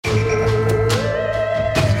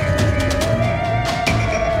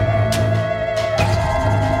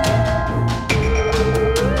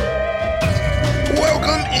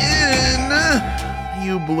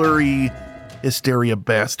blurry hysteria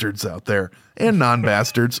bastards out there and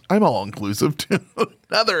non-bastards. I'm all inclusive to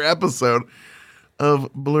another episode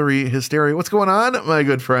of Blurry Hysteria. What's going on, my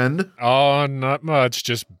good friend? Oh, not much.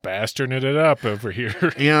 Just bastarding it up over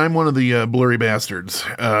here. Yeah, I'm one of the blurry bastards.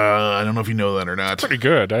 I don't know if you know that or not. Pretty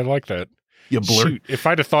good. I like that. Shoot, if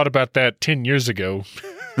I'd have thought about that 10 years ago.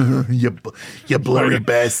 you blurry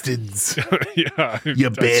bastards. Yeah,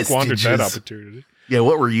 you bastards. Squandered that opportunity. Yeah,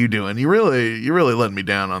 what were you doing? You really letting me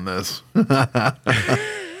down on this.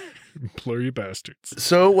 Blurry bastards.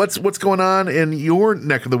 So what's going on in your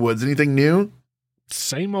neck of the woods? Anything new?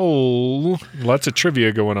 Same old. Lots of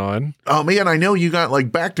trivia going on. Oh man, I know you got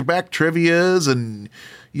like back-to-back trivias, and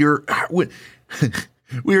you're.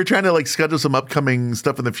 We were trying to like schedule some upcoming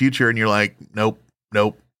stuff in the future, and you're like, nope,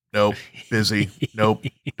 busy. Nope,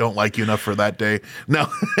 don't like you enough for that day. No,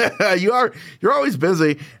 you're always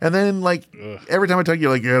busy. And then like every time I talk,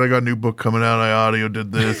 you're like, yeah, I got a new book coming out. I audio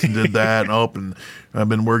did this and did that, and I've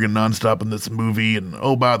been working nonstop on this movie. And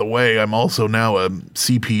oh, by the way, I'm also now a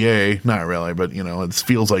CPA. Not really, but you know, it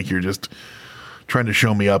feels like you're just trying to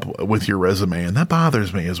show me up with your resume, and that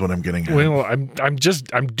bothers me. Is what I'm getting at. Well,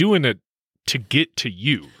 I'm doing it to get to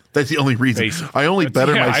you. That's the only reason. Basically. I only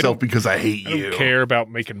better myself because I hate you. I don't care about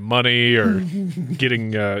making money or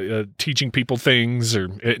getting teaching people things or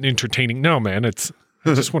entertaining. No, man, I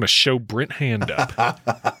just want to show Brent hand up,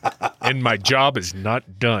 and my job is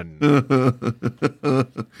not done. Do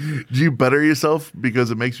you better yourself because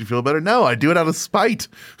it makes you feel better? No, I do it out of spite.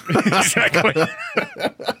 Exactly.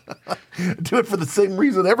 I do it for the same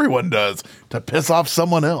reason everyone does, to piss off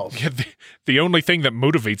someone else. Yeah, the only thing that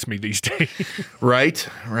motivates me these days. Right.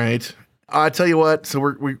 I tell you what. So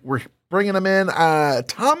we're bringing him in.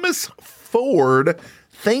 Thomas Ford.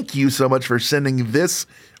 Thank you so much for sending this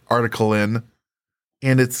article in,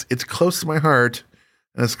 and it's close to my heart,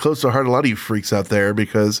 and it's close to the heart of a lot of you freaks out there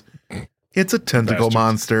because it's a tentacle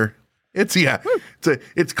monster. It's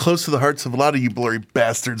close to the hearts of a lot of you blurry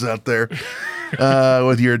bastards out there.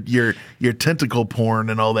 With your tentacle porn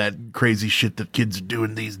and all that crazy shit that kids are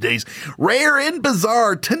doing these days. Rare and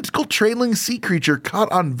bizarre tentacle trailing sea creature caught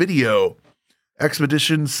on video.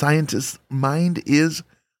 Expedition scientists' mind is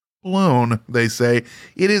blown, they say.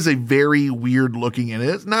 It is a very weird looking, and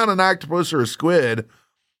it's not an octopus or a squid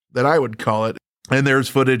that I would call it. And there's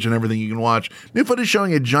footage and everything you can watch. New footage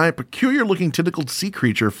showing a giant, peculiar looking tentacled sea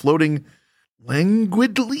creature floating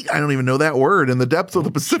languidly, I don't even know that word, in the depths of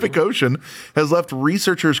the Pacific Ocean has left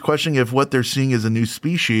researchers questioning if what they're seeing is a new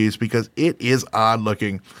species because it is odd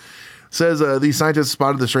looking. Says these scientists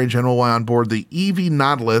spotted the strange animal while on board the EV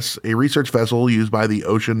Nautilus, a research vessel used by the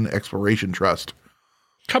Ocean Exploration Trust.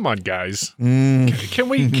 Come on, guys. Can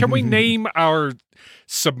we name our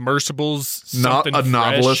submersibles something Not a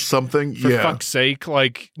Nautilus something? For fuck's sake.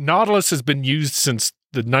 Like, Nautilus has been used since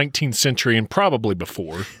the 19th century and probably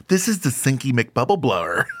before. This is the Sinky McBubble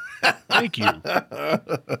Blower. Thank you.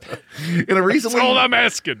 That's all I'm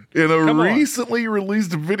asking. In a recently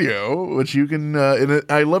released video, which you can,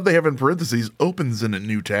 I love they have in parentheses, opens in a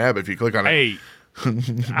new tab if you click on it. Hey,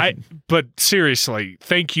 but seriously,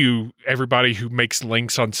 thank you, everybody who makes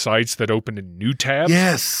links on sites that open in new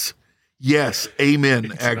tabs. Yes,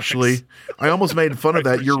 amen, actually. Nice. I almost made fun of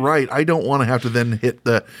that. You're right. I don't want to have to then hit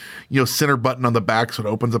the center button on the back so it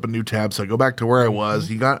opens up a new tab. So I go back to where I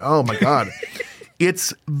was. Oh my God.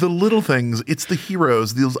 It's the little things. It's the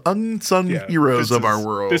heroes, those unsung heroes of our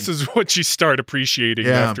world. This is what you start appreciating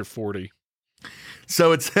after 40.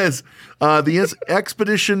 So it says, the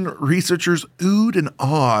expedition researchers oohed and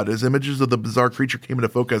awed as images of the bizarre creature came into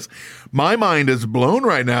focus. My mind is blown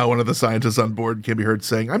right now, one of the scientists on board can be heard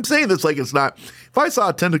saying. I'm saying this like it's not. If I saw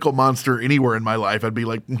a tentacle monster anywhere in my life, I'd be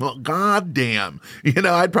like, well, God damn.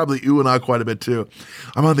 I'd probably ooh and ah quite a bit too.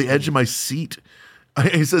 I'm on the edge of my seat.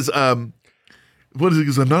 He says, what is it?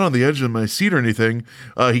 Because I'm not on the edge of my seat or anything.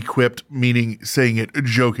 He quipped, meaning saying it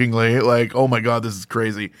jokingly, like, oh my God, this is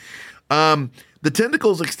crazy. The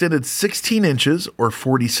tentacles extended 16 inches or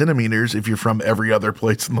 40 centimeters if you're from every other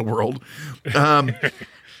place in the world,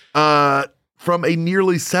 from a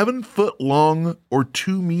nearly 7 foot long or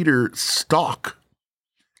 2 meter stalk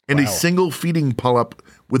and a single feeding polyp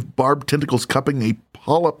with barbed tentacles cupping a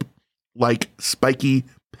polyp-like spiky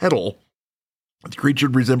petal. The creature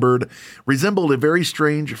resembled a very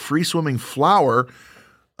strange free-swimming flower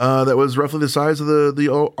that was roughly the size of the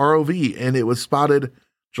ROV, and it was spotted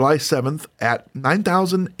July 7th at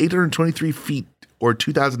 9,823 feet or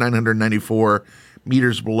 2,994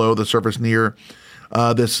 meters below the surface near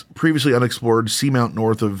this previously unexplored seamount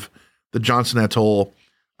north of the Johnson Atoll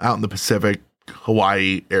out in the Pacific,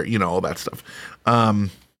 Hawaii, all that stuff.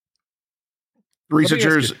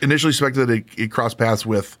 Researchers initially suspected that it crossed paths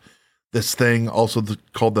with this thing, also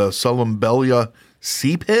called the Solumbella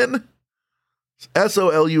sea pin.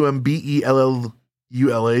 Solumbellula,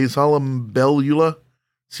 Solumbellula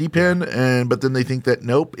sea pin. But then they think that,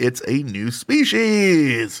 nope, it's a new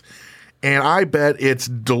species. And I bet it's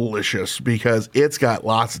delicious because it's got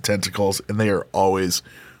lots of tentacles and they are always.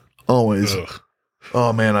 Ugh.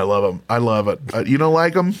 Oh man, I love them. I love it. You don't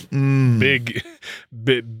like them? Big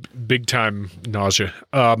time nausea.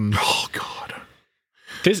 Oh God.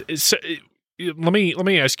 Let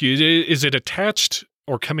me ask you: is it attached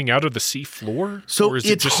or coming out of the sea floor? So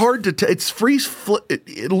it's hard to. It's free.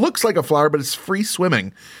 It looks like a flower, but it's free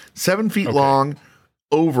swimming. 7 feet long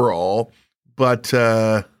overall, but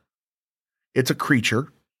it's a creature.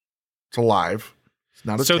 It's alive. It's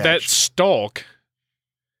not attached. So that stalk.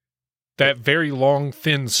 That very long,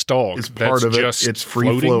 thin stalk is part of it. It's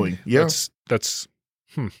free flowing. Yeah, that's.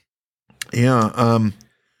 Yeah.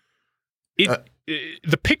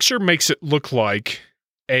 The picture makes it look like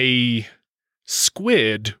a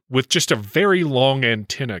squid with just a very long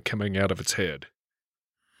antenna coming out of its head.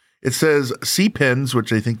 It says sea pins,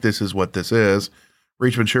 which I think this is what this is.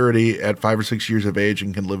 Reach maturity at 5 or 6 years of age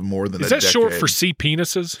and can live more than a decade. Is that short for sea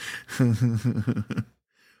penises?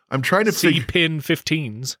 I'm trying to sea pin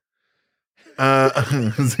 15s.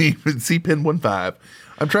 C-Pin 15.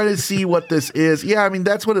 I'm trying to see what this is. Yeah, I mean,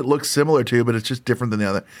 that's what it looks similar to, but it's just different than the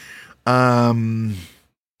other. I'm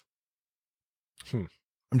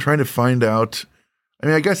trying to find out. I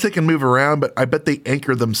mean, I guess they can move around, but I bet they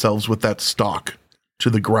anchor themselves with that stalk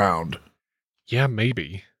to the ground. Yeah,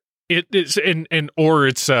 maybe. It is, or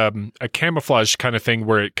it's a camouflage kind of thing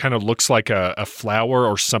where it kind of looks like a flower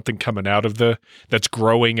or something coming out of that's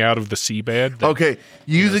growing out of the seabed. Okay,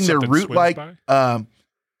 using their root-like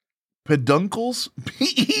peduncles,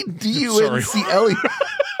 P-E-D-U-N-C-L-E,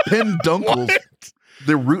 peduncles.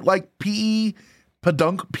 Their root-like P-E-D-U-N-C-L-E-S.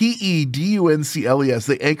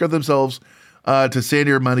 They anchor themselves to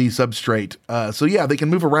sandy or muddy substrate. So yeah, they can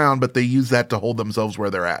move around, but they use that to hold themselves where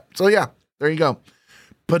they're at. So yeah, there you go.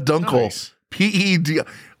 Peduncle. Nice. P-E-D.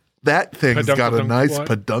 That thing's got a nice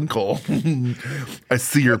peduncle. I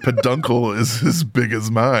see your peduncle is as big as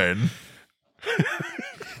mine.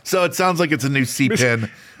 So it sounds like it's a new sea pin.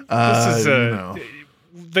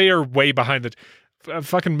 They are way behind the.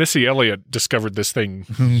 Fucking Missy Elliott discovered this thing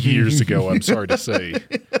years ago. I'm sorry to say.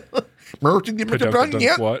 What?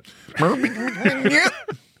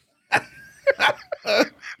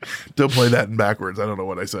 Don't play that in backwards. I don't know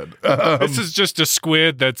what I said. This is just a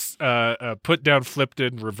squid that's put down, flipped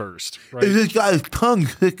in, reversed. Right? It's got his tongue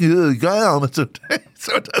sticking down so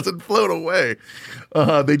it doesn't float away.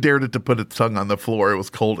 They dared it to put its tongue on the floor. It was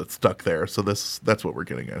cold. It stuck there. So that's what we're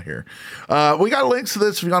getting at here. We got links to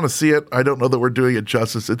this if you want to see it. I don't know that we're doing it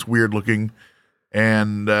justice. It's weird looking,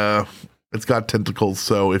 and it's got tentacles.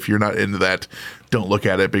 So if you're not into that, don't look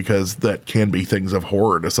at it because that can be things of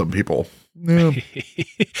horror to some people. Yeah.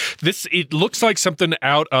 It looks like something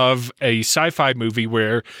out of a sci-fi movie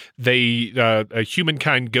where a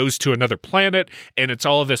humankind goes to another planet and it's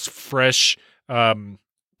all of this fresh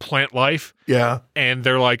plant life. Yeah. And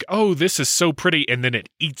they're like, oh, this is so pretty. And then it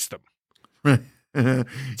eats them.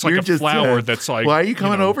 It's like a flower that's like, why are you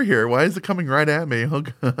coming over here? Why is it coming right at me?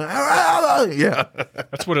 Yeah.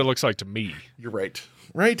 That's what it looks like to me. You're right.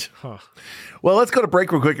 Right? Huh. Well, let's go to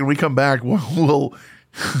break real quick and we come back. We'll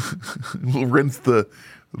rinse the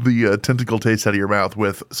tentacle taste out of your mouth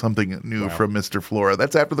with something new from Mr. Flora.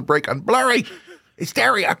 That's after the break on Blurry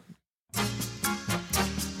Hysteria.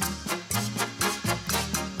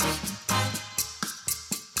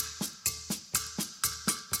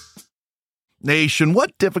 Nation,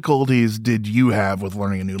 what difficulties did you have with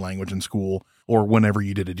learning a new language in school or whenever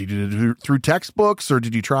you did it? Did you do it through textbooks or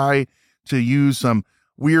did you try to use some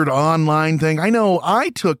weird online thing? I know I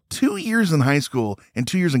took 2 years in high school and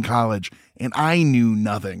 2 years in college and I knew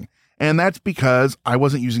nothing. And that's because I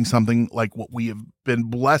wasn't using something like what we have been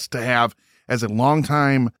blessed to have as a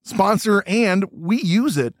longtime sponsor, and we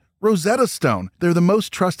use it, Rosetta Stone. They're the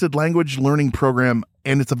most trusted language learning program,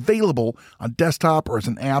 and it's available on desktop or as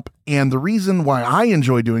an app. And the reason why I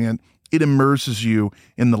enjoy doing it, it immerses you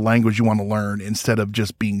in the language you want to learn instead of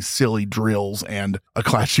just being silly drills and a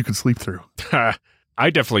class you can sleep through. I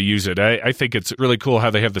definitely use it. I think it's really cool how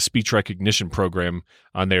they have the speech recognition program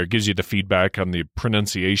on there. It gives you the feedback on the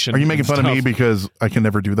pronunciation. Are you making fun of me because I can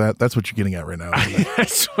never do that? That's what you're getting at right now.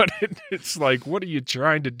 That's what it's like. What are you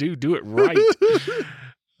trying to do? Do it right.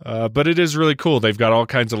 But it is really cool. They've got all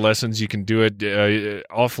kinds of lessons. You can do it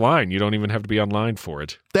offline. You don't even have to be online for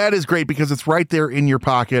it. That is great because it's right there in your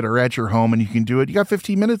pocket or at your home and you can do it. You got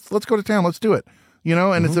 15 minutes. Let's go to town. Let's do it.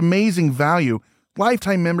 And it's amazing value.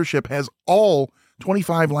 Lifetime membership has all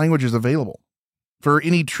 25 languages available. For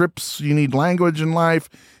any trips you need language in life,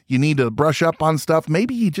 you need to brush up on stuff.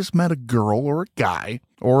 Maybe you just met a girl or a guy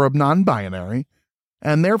or a non-binary,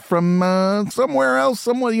 and they're from somewhere else,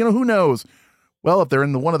 who knows? Well, if they're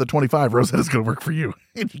in one of the 25, Rosetta's going to work for you.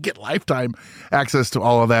 And you get lifetime access to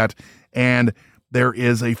all of that. And there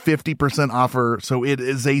is a 50% offer, so it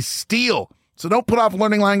is a steal. So don't put off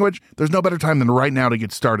learning language. There's no better time than right now to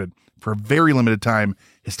get started. For a very limited time,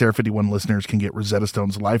 Hysteria 51 listeners can get Rosetta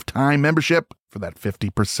Stone's lifetime membership for that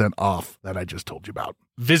 50% off that I just told you about.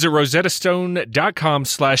 Visit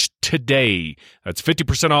rosettastone.com/today. That's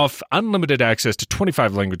 50% off, unlimited access to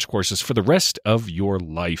 25 language courses for the rest of your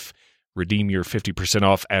life. Redeem your 50%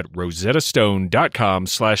 off at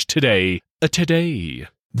rosettastone.com/today. Today.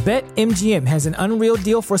 BetMGM has an unreal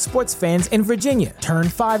deal for sports fans in Virginia. Turn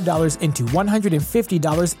 $5 into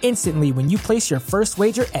 $150 instantly when you place your first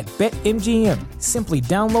wager at BetMGM. Simply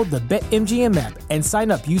download the BetMGM app and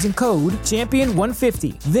sign up using code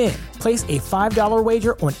Champion150. Then, place a $5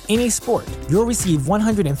 wager on any sport. You'll receive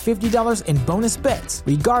 $150 in bonus bets,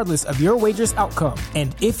 regardless of your wager's outcome.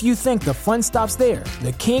 And if you think the fun stops there,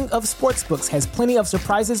 the King of Sportsbooks has plenty of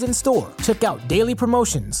surprises in store. Check out daily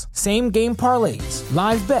promotions, same-game parlays,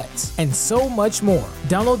 live bets, and so much more.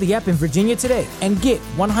 Download the app in Virginia today and get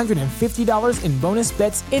 $150 in bonus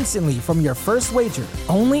bets instantly from your first wager.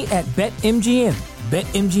 Only at BetMGM.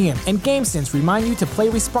 BetMGM and GameSense remind you to play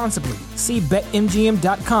responsibly. See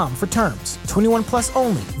BetMGM.com for terms. 21 plus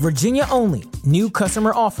only. Virginia only. New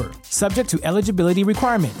customer offer. Subject to eligibility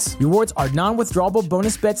requirements. Rewards are non-withdrawable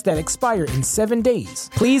bonus bets that expire in 7 days.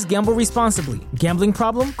 Please gamble responsibly. Gambling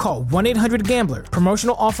problem? Call 1-800-GAMBLER.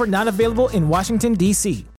 Promotional offer not available in Washington,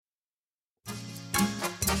 D.C.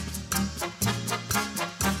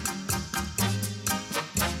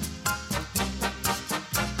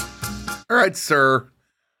 All right, sir.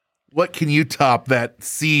 What can you top that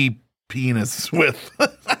sea penis with?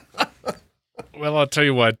 Well, I'll tell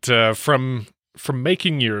you what. From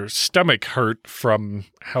making your stomach hurt from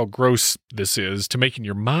how gross this is to making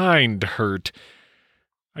your mind hurt,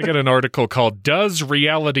 I got an article called "Does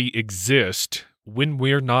Reality Exist When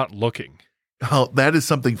We're Not Looking?" Oh, that is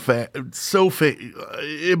something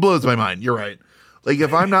it blows my mind. You're right. Like,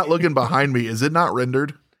 if I'm not looking behind me, is it not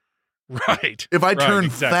rendered? Right. If I turn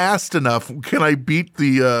fast enough, can I beat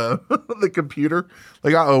the the computer?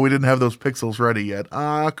 Like, we didn't have those pixels ready yet.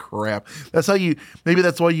 Ah, crap. Maybe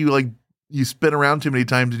that's why you spin around too many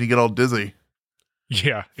times and you get all dizzy.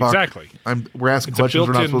 Yeah, Fuck. exactly. We're asking questions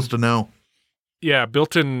we're not supposed to know. Yeah,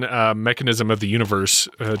 built-in mechanism of the universe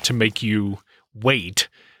to make you wait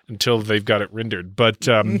until they've got it rendered. But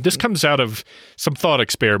this comes out of some thought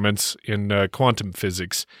experiments in quantum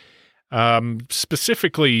physics.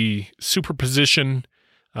 Specifically superposition,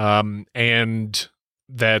 and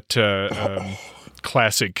that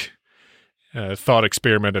classic thought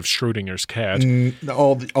experiment of Schrodinger's cat.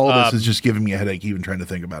 All this is just giving me a headache even trying to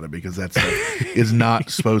think about it, because that stuff is not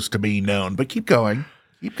supposed to be known. But keep going.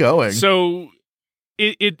 So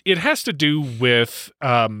it has to do with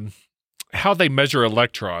how they measure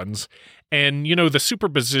electrons, and the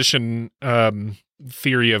superposition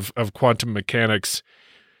theory of quantum mechanics.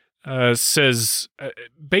 Says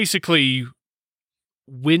basically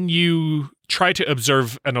when you try to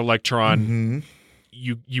observe an electron,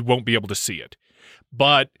 you won't be able to see it.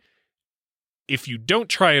 But if you don't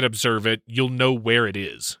try and observe it, you'll know where it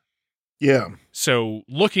is. Yeah. So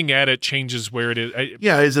looking at it changes where it is.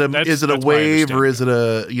 Is it a wave, or is it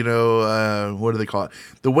a what do they call it?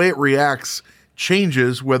 The way it reacts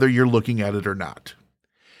changes whether you're looking at it or not.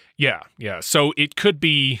 Yeah. So it could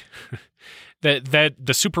be. That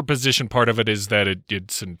the superposition part of it is that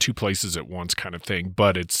it's in two places at once kind of thing,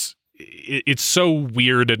 but it's so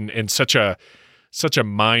weird and such a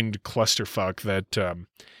mind clusterfuck that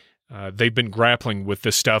they've been grappling with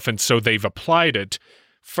this stuff, and so they've applied it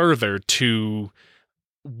further to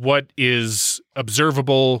what is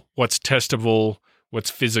observable, what's testable,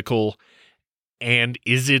 what's physical, and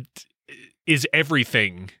is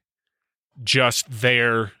everything just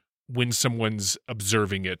there when someone's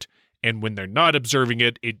observing it? And when they're not observing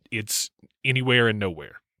it, it's anywhere and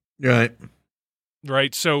nowhere. Right.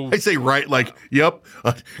 Right. So I say right, like, yep,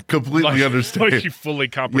 I completely understand. Like you fully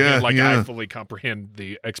comprehend, I fully comprehend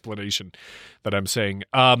the explanation that I'm saying.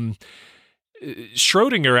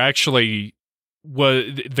 Schrodinger actually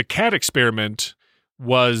the cat experiment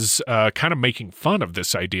was kind of making fun of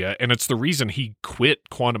this idea, and it's the reason he quit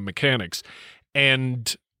quantum mechanics.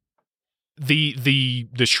 And the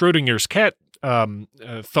Schrodinger's cat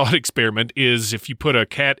thought experiment is if you put a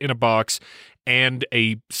cat in a box and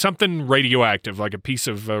something radioactive, like a piece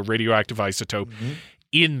of radioactive isotope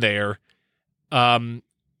in there,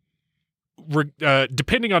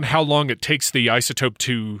 depending on how long it takes the isotope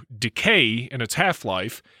to decay in its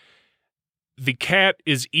half-life, the cat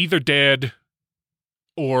is either dead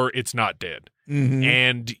or it's not dead. Mm-hmm.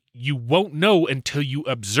 And you won't know until you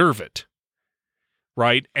observe it.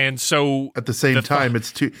 Right? And so at the same time,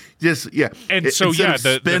 it's too just yeah. And so instead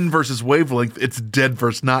yeah, of spin versus wavelength, it's dead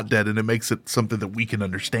versus not dead, and it makes it something that we can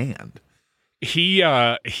understand.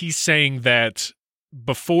 He's saying that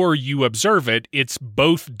before you observe it, it's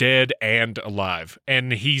both dead and alive.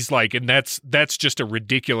 And he's like, and that's just a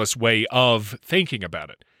ridiculous way of thinking about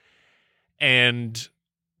it. And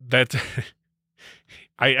that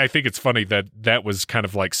I think it's funny that was kind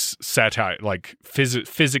of like satire, like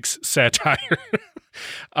physics satire.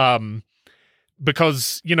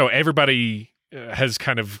 Because, everybody has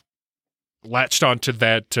kind of latched onto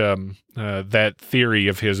that that theory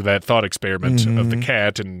of his, that thought experiment of the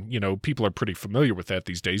cat, and people are pretty familiar with that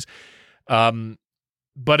these days.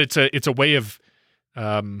 But it's a way of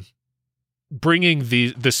bringing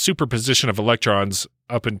the superposition of electrons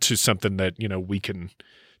up into something that we can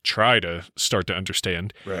try to start to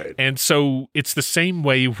understand. Right. And so it's the same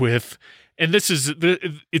way with, and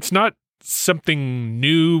it's not something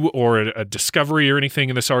new or a discovery or anything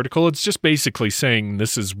in this article. It's just basically saying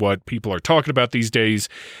this is what people are talking about these days.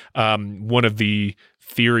 One of the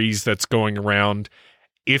theories that's going around,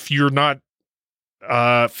 if you're not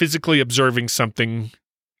physically observing something,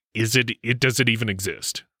 does it even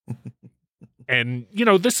exist? And,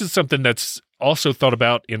 this is something that's also thought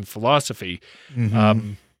about in philosophy.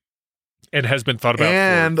 And has been thought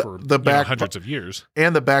about for hundreds of years.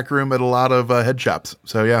 And the back room at a lot of head shops.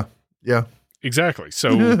 So, yeah. Yeah. Exactly.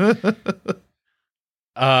 So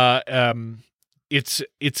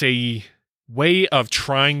it's a way of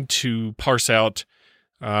trying to parse out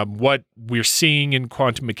what we're seeing in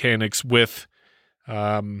quantum mechanics with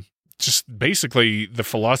just basically the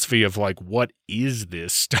philosophy of like, what is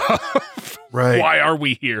this stuff? Right. Why are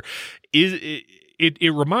we here? It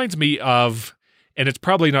reminds me of, and it's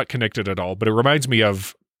probably not connected at all, but it reminds me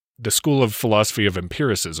of the school of philosophy of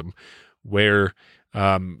empiricism, where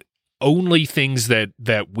only things that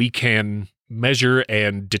we can measure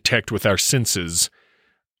and detect with our senses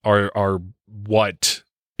are what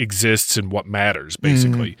exists and what matters,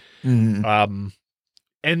 basically. And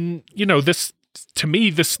this, to me,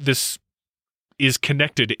 this is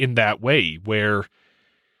connected in that way, where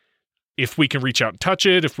if we can reach out and touch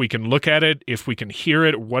it, if we can look at it, if we can hear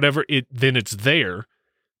it, whatever, then it's there.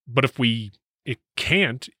 But if it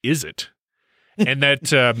can't, is it? And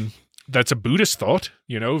that's a Buddhist thought,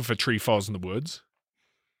 if a tree falls in the woods.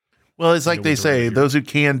 Well, it's like they say, those who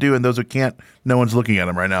can do and those who can't, no one's looking at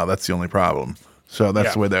them right now. That's the only problem. So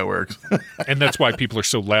that's the way that works. And that's why people are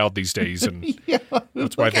so loud these days. And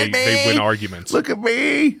that's why they win arguments. Look at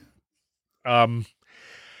me.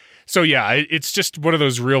 So yeah, it's just one of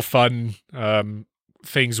those real fun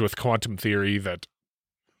things with quantum theory that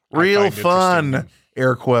real fun,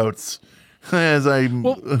 air quotes, as I'm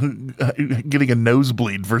getting a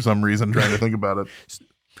nosebleed for some reason trying to think about it.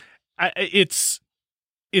 It's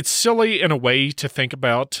silly in a way to think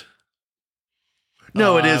about.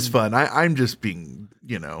 No, it is fun. I'm just being,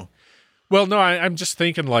 Well, no, I'm just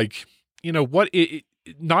thinking like,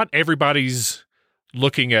 not everybody's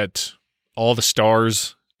looking at all the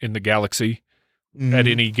stars in the galaxy at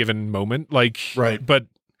any given moment. Like, right. But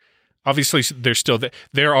obviously there's still,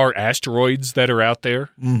 there are asteroids that are out there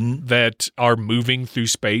that are moving through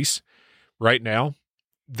space right now.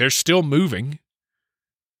 They're still moving,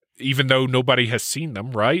 even though nobody has seen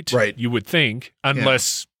them, right? Right. You would think,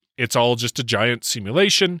 unless it's all just a giant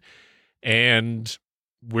simulation and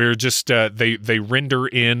we're just, they render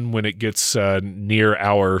in when it gets near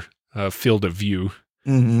our field of view.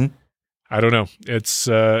 Mm-hmm. I don't know. It's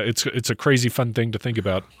a crazy fun thing to think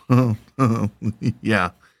about.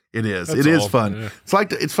 Yeah, it is. That's it is all. fun. Yeah.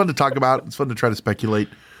 It's fun to talk about. It's fun to try to speculate.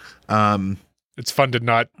 It's fun to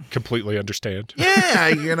not completely understand.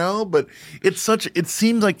 Yeah, but it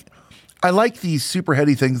seems like I like these super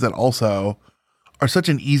heady things that also are such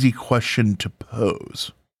an easy question to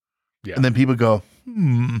pose. Yeah. And then people go,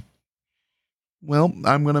 well,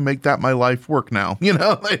 I'm going to make that my life work now.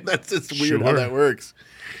 That's just weird how that works.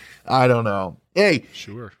 I don't know. Hey,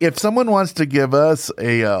 sure. If someone wants to give us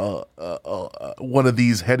a one of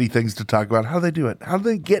these heady things to talk about, how do they do it? How do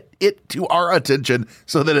they get it to our attention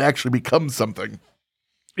so that it actually becomes something?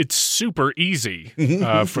 It's super easy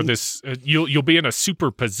for this. You'll be in a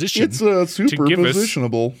super position. It's super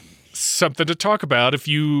positionable. Something to talk about if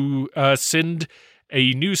you send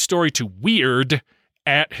a news story to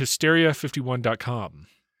weird@hysteria51.com.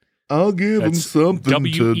 I'll give them something.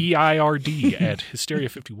 WEIRD at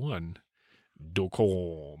hysteria51.com.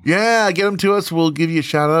 Yeah, get them to us. We'll give you a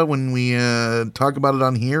shout out when we talk about it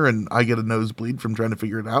on here, and I get a nosebleed from trying to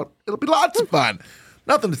figure it out. It'll be lots of fun.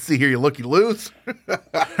 Nothing to see here, you looky-loose.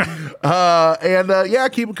 Yeah,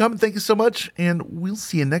 keep them coming. Thank you so much, and we'll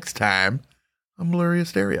see you next time on Blurry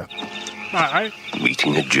Hysteria. Bye.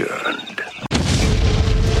 Meeting adjourned.